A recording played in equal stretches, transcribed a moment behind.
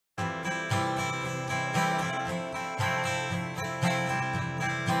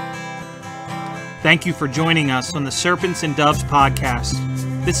Thank you for joining us on the Serpents and Doves podcast.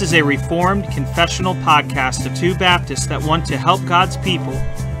 This is a Reformed confessional podcast of two Baptists that want to help God's people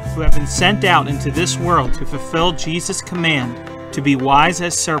who have been sent out into this world to fulfill Jesus' command to be wise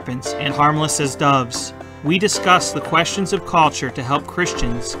as serpents and harmless as doves. We discuss the questions of culture to help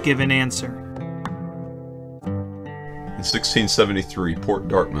Christians give an answer. In 1673, Port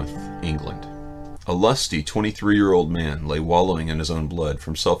Dartmouth, England, a lusty 23-year-old man lay wallowing in his own blood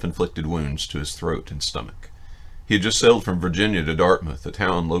from self-inflicted wounds to his throat and stomach. He had just sailed from Virginia to Dartmouth, a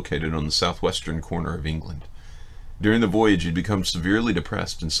town located on the southwestern corner of England. During the voyage, he'd become severely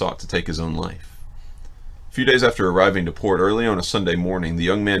depressed and sought to take his own life. A few days after arriving to port, early on a Sunday morning, the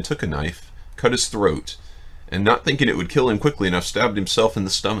young man took a knife, cut his throat, and not thinking it would kill him quickly enough, stabbed himself in the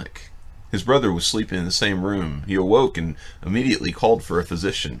stomach. His brother was sleeping in the same room. He awoke and immediately called for a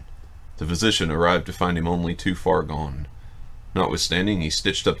physician. The physician arrived to find him only too far gone. Notwithstanding, he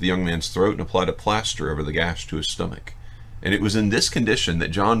stitched up the young man's throat and applied a plaster over the gash to his stomach. And it was in this condition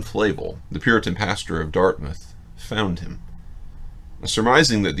that John Flavel, the Puritan pastor of Dartmouth, found him.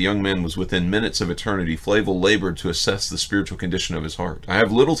 Surmising that the young man was within minutes of eternity, Flavel labored to assess the spiritual condition of his heart. "I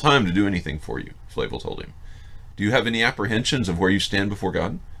have little time to do anything for you," Flavel told him. "Do you have any apprehensions of where you stand before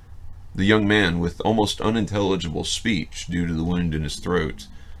God?" The young man, with almost unintelligible speech due to the wound in his throat,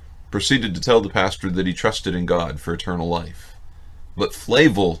 proceeded to tell the pastor that he trusted in God for eternal life. But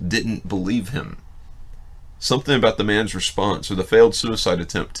Flavel didn't believe him. Something about the man's response or the failed suicide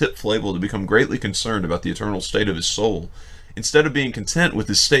attempt tipped Flavel to become greatly concerned about the eternal state of his soul. Instead of being content with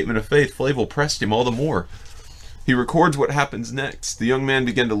his statement of faith, Flavel pressed him all the more. He records what happens next. "The young man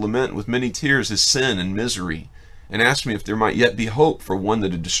began to lament with many tears his sin and misery, and asked me if there might yet be hope for one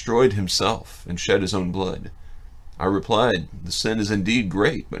that had destroyed himself and shed his own blood. I replied, the sin is indeed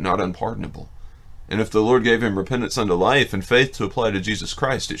great, but not unpardonable. And if the Lord gave him repentance unto life and faith to apply to Jesus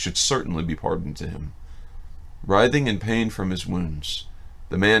Christ, it should certainly be pardoned to him." Writhing in pain from his wounds,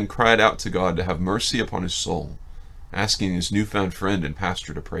 the man cried out to God to have mercy upon his soul, asking his newfound friend and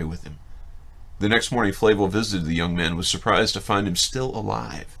pastor to pray with him. The next morning, Flavel visited the young man and was surprised to find him still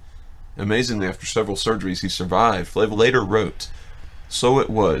alive. Amazingly, after several surgeries, he survived. Flavel later wrote, "So it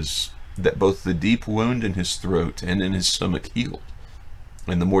was that both the deep wound in his throat and in his stomach healed,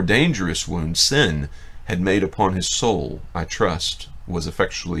 and the more dangerous wound sin had made upon his soul, I trust, was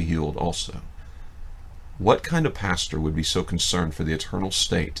effectually healed also." What kind of pastor would be so concerned for the eternal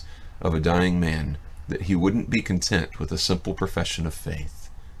state of a dying man that he wouldn't be content with a simple profession of faith?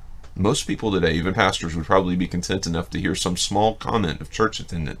 Most people today, even pastors, would probably be content enough to hear some small comment of church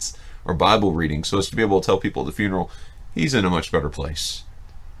attendance or Bible reading so as to be able to tell people at the funeral, he's in a much better place.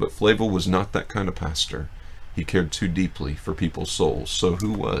 But Flavel was not that kind of pastor. He cared too deeply for people's souls. So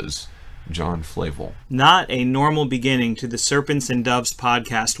who was John Flavel? Not a normal beginning to the Serpents and Doves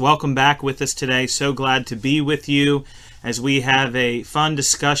podcast. Welcome back with us today. So glad to be with you as we have a fun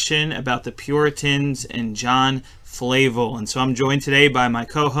discussion about the Puritans and John Flavel. And so I'm joined today by my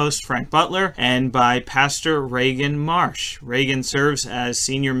co-host Frank Butler and by Pastor Reagan Marsh. Reagan serves as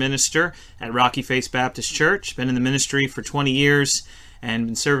senior minister at Rocky Face Baptist Church, been in the ministry for 20 years and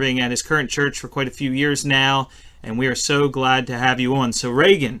been serving at his current church for quite a few years now. And we are so glad to have you on. So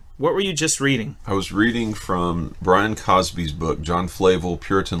Reagan, what were you just reading? I was reading from Brian Cosby's book, John Flavel,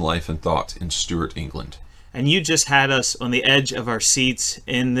 Puritan Life and Thought in Stuart, England. And you just had us on the edge of our seats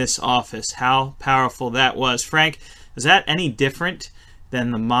in this office. How powerful that was. Frank, is that any different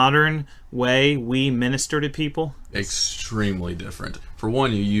than the modern way we minister to people? Extremely different. For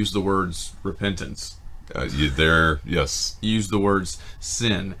one, you use the words repentance. Yes. You use the words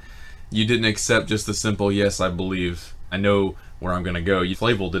sin. You didn't accept just the simple, yes, I believe, I know where I'm going to go.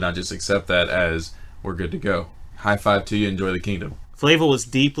 Flavel did not just accept that as, we're good to go. High five to you, enjoy the kingdom. Flavel was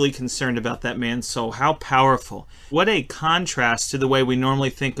deeply concerned about that man's soul. How powerful. What a contrast to the way we normally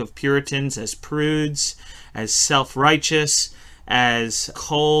think of Puritans as prudes, as self-righteous, as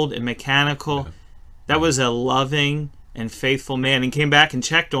cold and mechanical. Yeah. That was a loving and faithful man, and came back and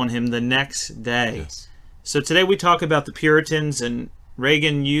checked on him the next day. Yes. So today we talk about the Puritans, and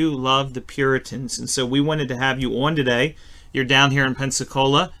Reagan, you love the Puritans, and so we wanted to have you on today. You're down here in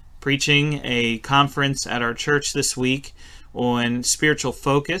Pensacola preaching a conference at our church this week on spiritual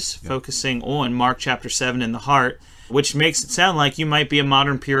focus, focusing on Mark chapter 7 in the heart, which makes it sound like you might be a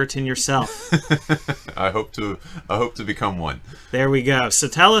modern Puritan yourself. I hope to become one. There we go. So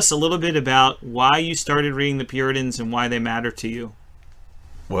tell us a little bit about why you started reading the Puritans and why they matter to you.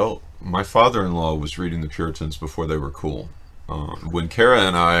 Well, my father-in-law was reading the Puritans before they were cool. When Kara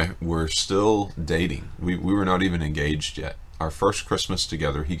and I were still dating, we were not even engaged yet. Our first Christmas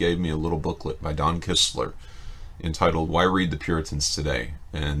together, he gave me a little booklet by Don Kistler entitled Why Read the Puritans Today?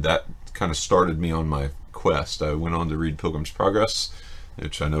 And that kind of started me on my quest. I went on to read Pilgrim's Progress,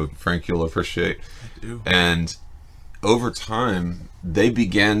 which I know, Frank, you'll appreciate. I do. And over time, they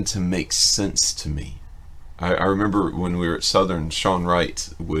began to make sense to me. I remember when we were at Southern, Sean Wright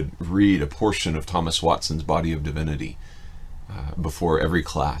would read a portion of Thomas Watson's Body of Divinity before every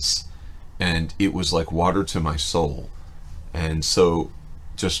class, and it was like water to my soul. And so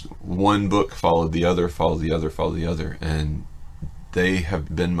just one book followed the other, followed the other, followed the other, and they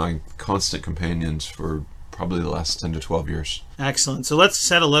have been my constant companions for probably the last 10 to 12 years. Excellent. So let's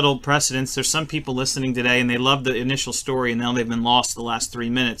set a little precedence. There's some people listening today, and they love the initial story, and now they've been lost the last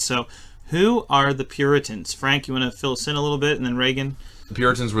 3 minutes. So who are the Puritans? Frank, you want to fill us in a little bit, and then Reagan? The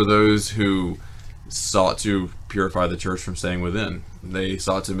Puritans were those who sought to purify the church from staying within. They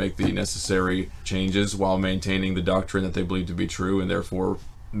sought to make the necessary changes while maintaining the doctrine that they believed to be true, and therefore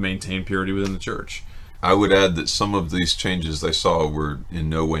maintain purity within the church. I would add that some of these changes they saw were in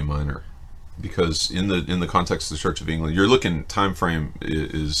no way minor, because in the context of the Church of England, you're looking, time frame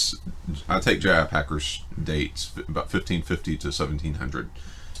is, I take J.I. Packer's dates, about 1550 to 1700.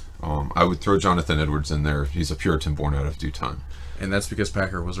 I would throw Jonathan Edwards in there. He's a Puritan born out of due time. And that's because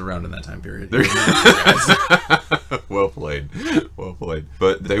Packer was around in that time period. Well played. Well played.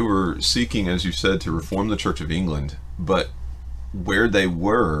 But they were seeking, as you said, to reform the Church of England. But where they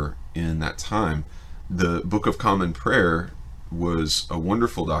were in that time, the Book of Common Prayer was a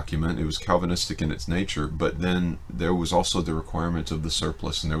wonderful document. It was Calvinistic in its nature, but then there was also the requirement of the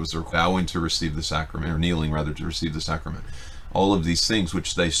surplice, and there was the vowing to receive the sacrament, or kneeling rather, to receive the sacrament. All of these things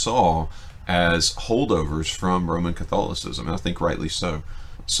which they saw as holdovers from Roman Catholicism, and I think rightly so.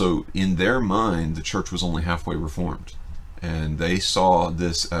 So in their mind, the church was only halfway reformed, and they saw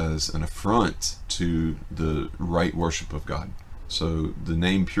this as an affront to the right worship of God. So the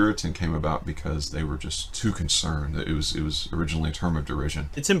name Puritan came about because they were just too concerned. It was originally a term of derision.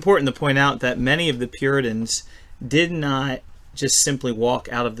 It's important to point out that many of the Puritans did not just simply walk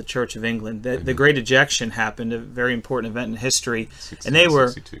out of the Church of England. The Great Ejection happened, a very important event in history, and they were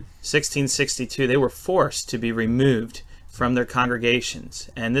 1662. They were forced to be removed from their congregations,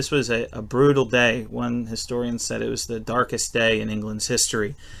 and this was a brutal day. One historian said it was the darkest day in England's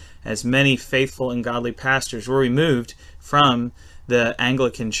history, as many faithful and godly pastors were removed from the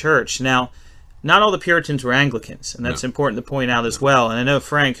Anglican Church. Now, not all the Puritans were Anglicans, and that's important to point out as well. And I know,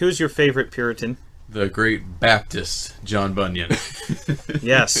 Frank, who's your favorite Puritan? The great Baptist, John Bunyan.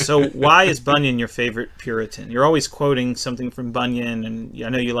 Yes. So why is Bunyan your favorite Puritan? You're always quoting something from Bunyan, and I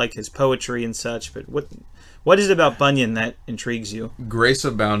know you like his poetry and such, but what is it about Bunyan that intrigues you? Grace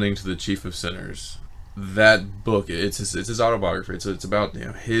Abounding to the Chief of Sinners. That book, it's his autobiography. It's about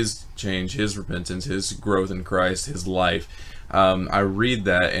his change, his repentance, his growth in Christ, his life. I read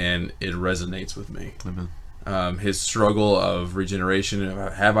that and it resonates with me. Amen. His struggle of regeneration.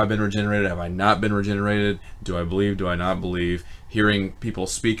 Have I been regenerated? Have I not been regenerated? Do I believe? Do I not believe? Hearing people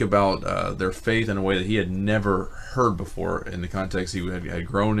speak about their faith in a way that he had never heard before in the context he had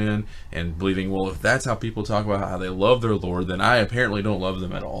grown in, and believing, well, if that's how people talk about how they love their Lord, then I apparently don't love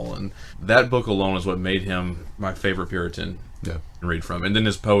them at all. And that book alone is what made him my favorite Puritan to read from. And then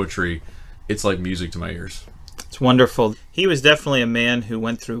his poetry, it's like music to my ears. It's wonderful. He was definitely a man who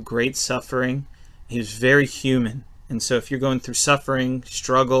went through great suffering. He was very human. And so if you're going through suffering,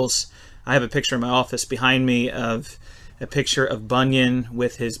 struggles, I have a picture in my office behind me of a picture of Bunyan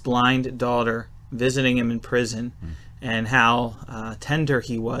with his blind daughter visiting him in prison, and how tender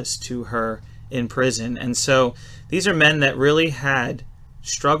he was to her in prison. And so these are men that really had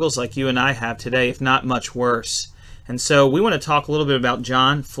struggles like you and I have today, if not much worse. And so we want to talk a little bit about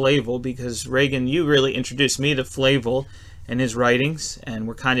John Flavel, because Reagan, you really introduced me to Flavel and his writings, and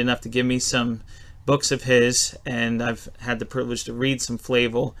were kind enough to give me some books of his, and I've had the privilege to read some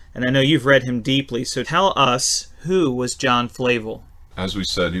Flavel, and I know you've read him deeply. So tell us, who was John Flavel? As we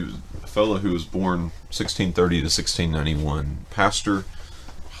said, he was a fellow who was born 1630 to 1691, pastor,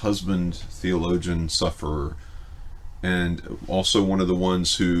 husband, theologian, sufferer, and also one of the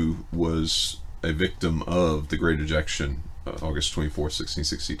ones who was a victim of the Great Ejection, August 24,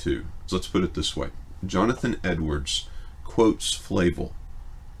 1662. So let's put it this way. Jonathan Edwards quotes Flavel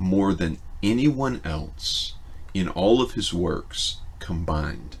more than anyone else in all of his works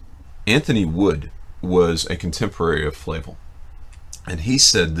combined. Anthony Wood was a contemporary of Flavel, and he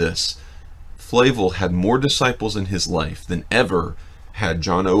said this: Flavel had more disciples in his life than ever had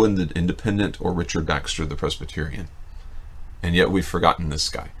John Owen the Independent or Richard Baxter the Presbyterian. And yet we've forgotten this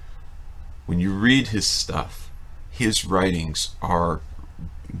guy. When you read his stuff, his writings are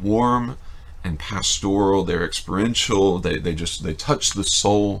warm and pastoral, they're experiential, they touch the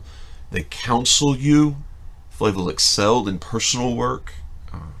soul, they counsel you Flavel excelled in personal work,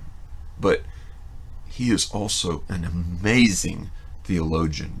 but he is also an amazing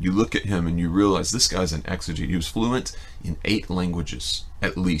theologian. You look at him and you realize this guy's an exegete. He was fluent in 8 languages,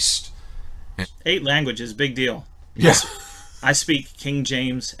 at least. 8 languages, big deal. Yes. I speak King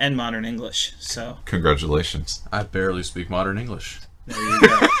James and Modern English, so... Congratulations. I barely speak modern English. There you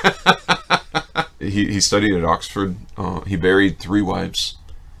go. He studied at Oxford. He buried 3 wives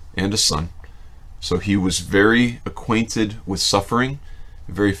and a son. So he was very acquainted with suffering,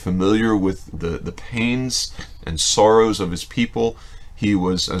 very familiar with the pains and sorrows of his people. He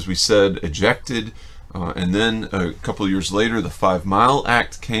was, as we said, ejected. And then a couple of years later, the 5 Mile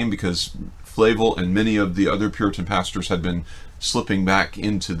Act came because Flavel and many of the other Puritan pastors had been slipping back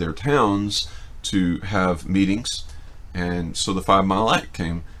into their towns to have meetings. And so the 5 Mile Act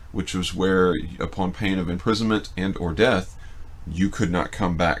came, which was where, upon pain of imprisonment and or death, you could not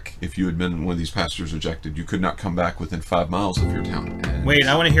come back. If you had been one of these pastors ejected, you could not come back within 5 miles of your town. And Wait,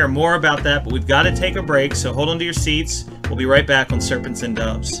 I want to hear more about that, but we've got to take a break, so hold on to your seats. We'll be right back on Serpents and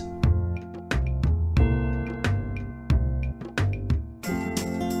Doves.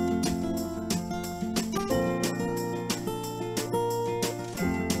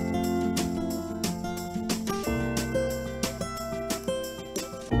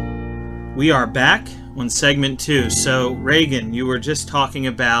 We are back on segment 2. So, Reagan, you were just talking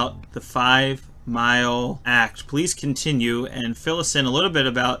about the 5 Mile Act. Please continue and fill us in a little bit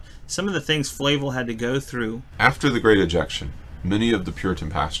about some of the things Flavel had to go through. after the Great Ejection, many of the Puritan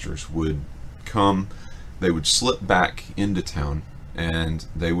pastors would come, they would slip back into town, and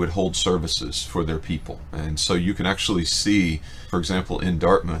they would hold services for their people. And so you can actually see, for example, in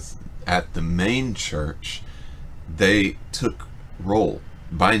Dartmouth, at the main church, they took roll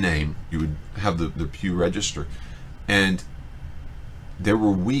by name. You would have the pew register, and there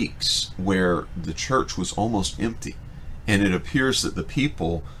were weeks where the church was almost empty, and it appears that the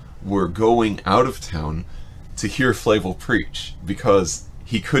people were going out of town to hear Flavel preach because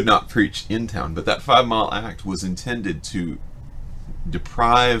he could not preach in town. But that 5 Mile Act was intended to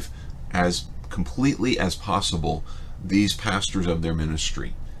deprive as completely as possible these pastors of their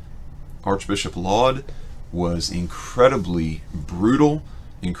ministry. Archbishop Laud was incredibly brutal,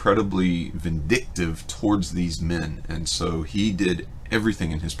 incredibly vindictive towards these men, and so he did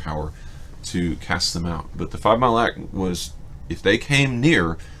everything in his power to cast them out. But the 5 Mile Act was, if they came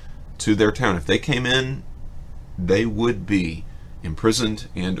near to their town, if they came in, they would be imprisoned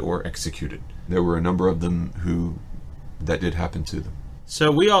and or executed. There were a number of them who that did happen to them.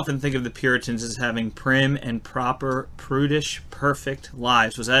 So we often think of the Puritans as having prim and proper, prudish, perfect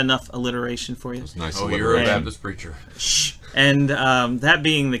lives. Was that enough alliteration for you? Nice. Oh, you're a Baptist preacher. And that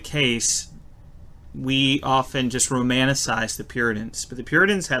being the case, we often just romanticize the Puritans. But the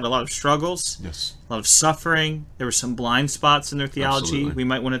Puritans had a lot of struggles, Yes. a lot of suffering. There were some blind spots in their theology Absolutely. we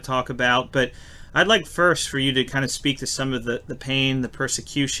might want to talk about. But I'd like first for you to kind of speak to some of the pain, the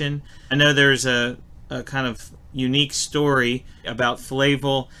persecution. I know there's a kind of unique story about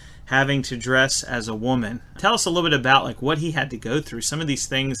Flavel having to dress as a woman. Tell us a little bit about like what he had to go through. Some of these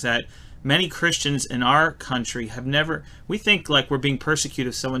things that many Christians in our country have never. We think like we're being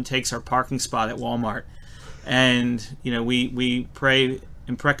persecuted if someone takes our parking spot at Walmart, and we pray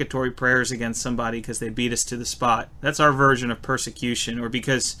imprecatory prayers against somebody because they beat us to the spot. That's our version of persecution. Or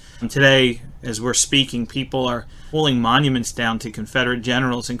because today, as we're speaking, people are pulling monuments down to Confederate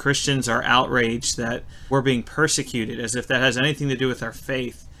generals, and Christians are outraged that we're being persecuted, as if that has anything to do with our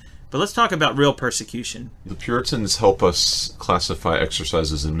faith. But let's talk about real persecution. The Puritans help us classify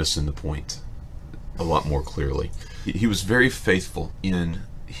exercises and missing the point a lot more clearly. He was very faithful in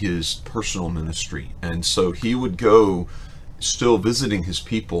his personal ministry, and so he would go still visiting his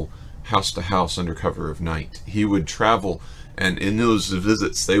people house to house under cover of night. He would travel, and in those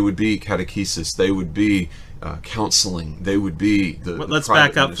visits they would be catechesis, they would be counseling, they would be Let's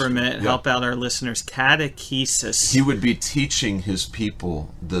back up for a minute, help out our listeners. Catechesis. He would be teaching his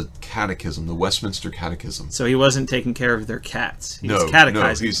people the catechism, the Westminster Catechism. So he wasn't taking care of their cats. He was No,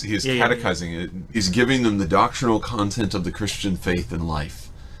 catechizing. he's catechizing it. He's giving them the doctrinal content of the Christian faith and life,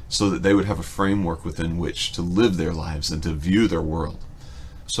 so that they would have a framework within which to live their lives and to view their world.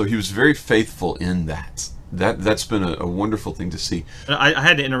 So he was very faithful in that. That's been a wonderful thing to see. I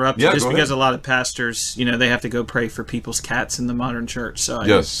had to interrupt you just go because ahead. a lot of pastors, they have to go pray for people's cats in the modern church. So I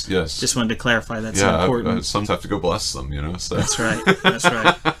Yes. just wanted to clarify that's Yeah, important. some have to go bless them, So. That's right. That's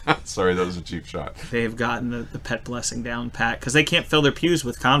right. Sorry, that was a cheap shot. They've gotten the pet blessing down pat because they can't fill their pews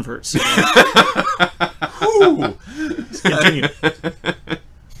with converts. So. Continue.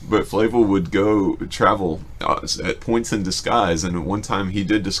 But Flavel would travel at points in disguise, and at one time he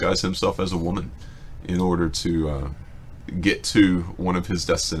did disguise himself as a woman. in order to get to one of his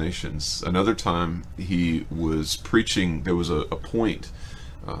destinations. Another time he was preaching. There was a point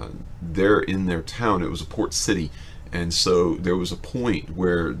there in their town. It was a port city, and so there was a point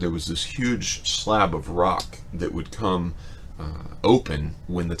where there was this huge slab of rock that would come open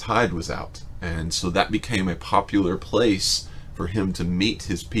when the tide was out, and so that became a popular place for him to meet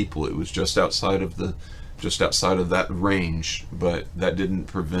his people. It was just outside of that range, but that didn't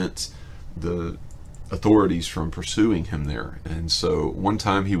prevent the authorities from pursuing him there. And so one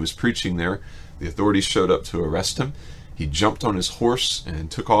time he was preaching there, the authorities showed up to arrest him. He jumped on his horse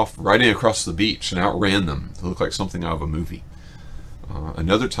and took off riding across the beach and outran them. It looked like something out of a movie.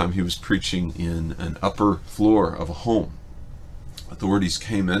 Another time he was preaching in an upper floor of a home. Authorities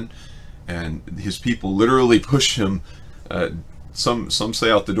came in, and his people literally pushed him. Some say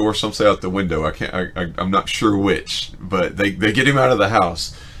out the door, some say out the window. I'm not sure which, but they get him out of the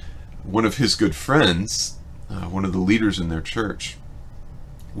house. One of his good friends, one of the leaders in their church,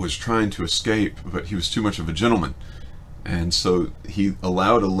 was trying to escape, but he was too much of a gentleman, and so he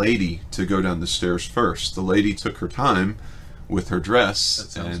allowed a lady to go down the stairs first. The lady took her time with her dress.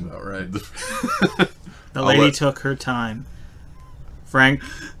 That sounds about right. The lady took her time. Frank,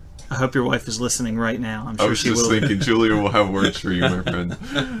 I hope your wife is listening right now. I'm sure she will. I was just thinking, Julia will have words for you, my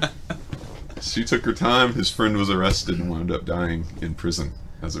friend. She took her time. His friend was arrested and wound up dying in prison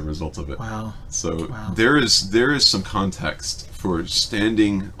as a result of it. Wow. So there is some context for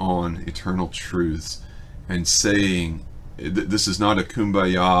standing on eternal truths and saying, this is not a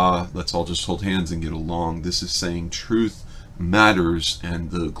kumbaya, let's all just hold hands and get along. This is saying truth matters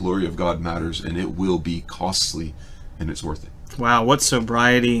and the glory of God matters, and it will be costly, and it's worth it. Wow, what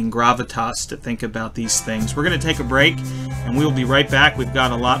sobriety and gravitas to think about these things. We're going to take a break, and we'll be right back. We've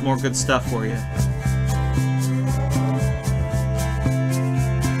got a lot more good stuff for you.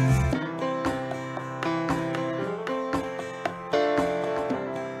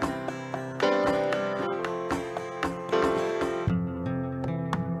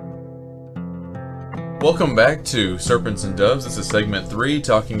 Welcome back to Serpents and Doves. This is segment 3,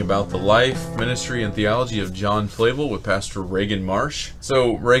 talking about the life, ministry, and theology of John Flavel with Pastor Reagan Marsh.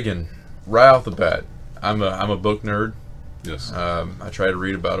 So, Reagan, right off the bat, I'm a book nerd. Yes. I try to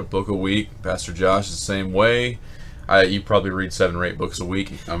read about a book a week. Pastor Josh is the same way. You probably read 7 or 8 books a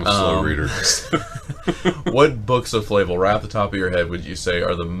week. I'm a slow reader. What books of Flavel, right off the top of your head, would you say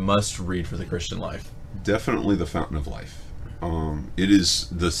are the must-read for the Christian life? Definitely The Fountain of Life. It is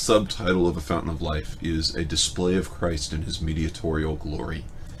the subtitle of A Fountain of Life is a display of Christ in his mediatorial glory.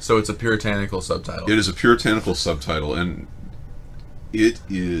 So it's a puritanical subtitle. It is a puritanical subtitle, and it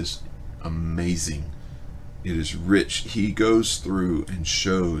is amazing. It is rich. He goes through and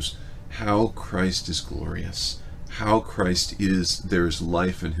shows how Christ is glorious, how Christ is, there is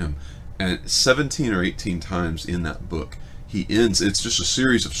life in him. And 17 or 18 times in that book, he ends, it's just a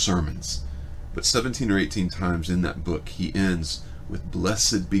series of sermons. But 17 or 18 times in that book, he ends with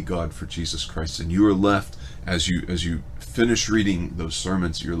 "Blessed be God for Jesus Christ." And you are left, as you finish reading those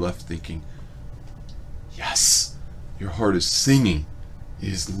sermons, you're left thinking, yes, your heart is singing. It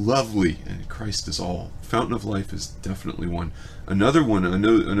is lovely, and Christ is all. Fountain of Life is definitely one. Another one, I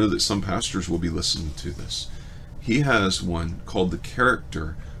know that some pastors will be listening to this. He has one called "The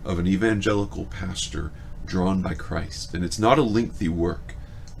Character of an Evangelical Pastor Drawn by Christ." And it's not a lengthy work,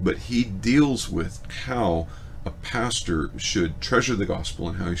 but he deals with how a pastor should treasure the gospel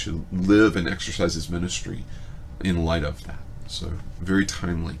and how he should live and exercise his ministry in light of that. So very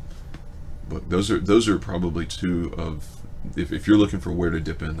timely. But those are probably two of, if you're looking for where to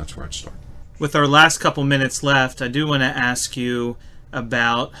dip in, that's where I'd start. With our last couple minutes left, I do want to ask you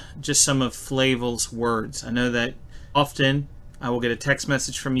about just some of Flavel's words. I know that often I will get a text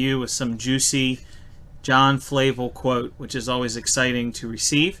message from you with some juicy John Flavel quote, which is always exciting to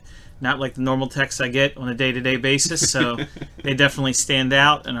receive. Not like the normal texts I get on a day-to-day basis, so they definitely stand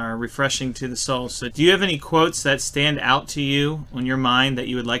out and are refreshing to the soul. So do you have any quotes that stand out to you on your mind that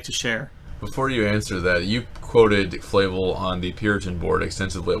you would like to share? Before you answer that, you quoted Flavel on the Puritan board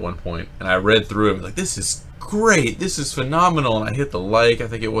extensively at one point, and I read through it, like, this is great, this is phenomenal, and I hit the like, I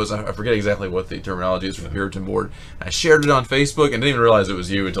think it was, I forget exactly what the terminology is for the Puritan board, and I shared it on Facebook, and didn't even realize it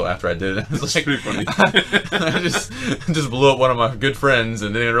was you until after I did it. It was like, pretty funny. I just blew up one of my good friends,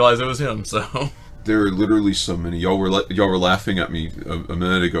 and didn't even realize it was him, so... There are literally so many. Y'all were laughing at me a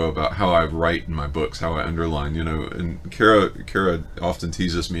minute ago about how I write in my books, how I underline, and Kara often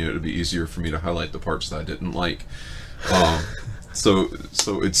teases me it would be easier for me to highlight the parts that I didn't like. So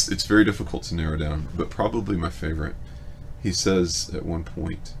it's very difficult to narrow down, but probably my favorite. He says at one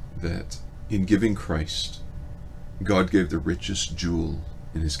point that in giving Christ, God gave the richest jewel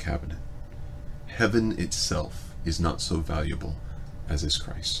in his cabinet. heaven itself is not so valuable as is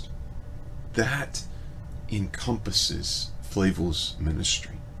Christ. That encompasses Flavel's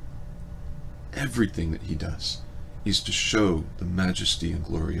ministry. Everything that he does is to show the majesty and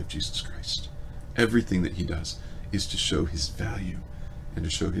glory of Jesus Christ. Everything that he does is to show his value and to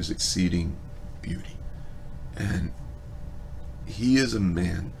show his exceeding beauty. And he is a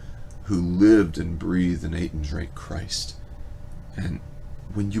man who lived and breathed and ate and drank Christ. And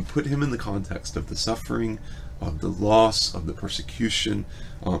when you put him in the context of the suffering, of the loss, of the persecution,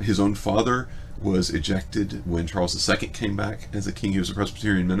 his own father was ejected when Charles II came back as a king. He was a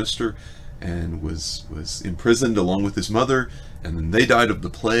Presbyterian minister and was imprisoned along with his mother, and then they died of the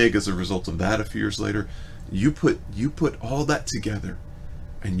plague as a result of that a few years later. You put all that together,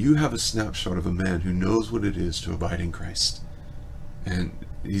 and you have a snapshot of a man who knows what it is to abide in Christ. And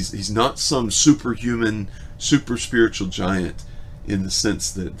he's not some superhuman, super spiritual giant in the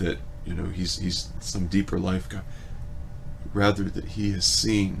sense that he's some deeper life guy. Rather, that he has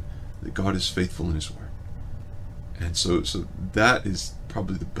seen that God is faithful in his word. And so that is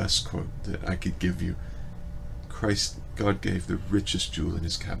probably the best quote that I could give you. God gave the richest jewel in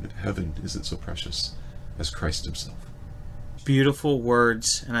his cabinet. Heaven isn't so precious as Christ himself. Beautiful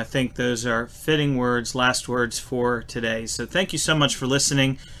words, and I think those are fitting words, last words for today. So thank you so much for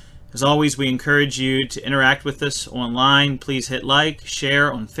listening. As always, we encourage you to interact with us online. Please hit like,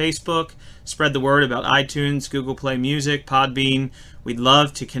 share on Facebook, spread the word about iTunes, Google Play Music, Podbean. We'd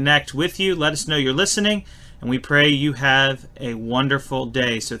love to connect with you. Let us know you're listening, and we pray you have a wonderful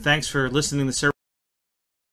day. So thanks for listening to the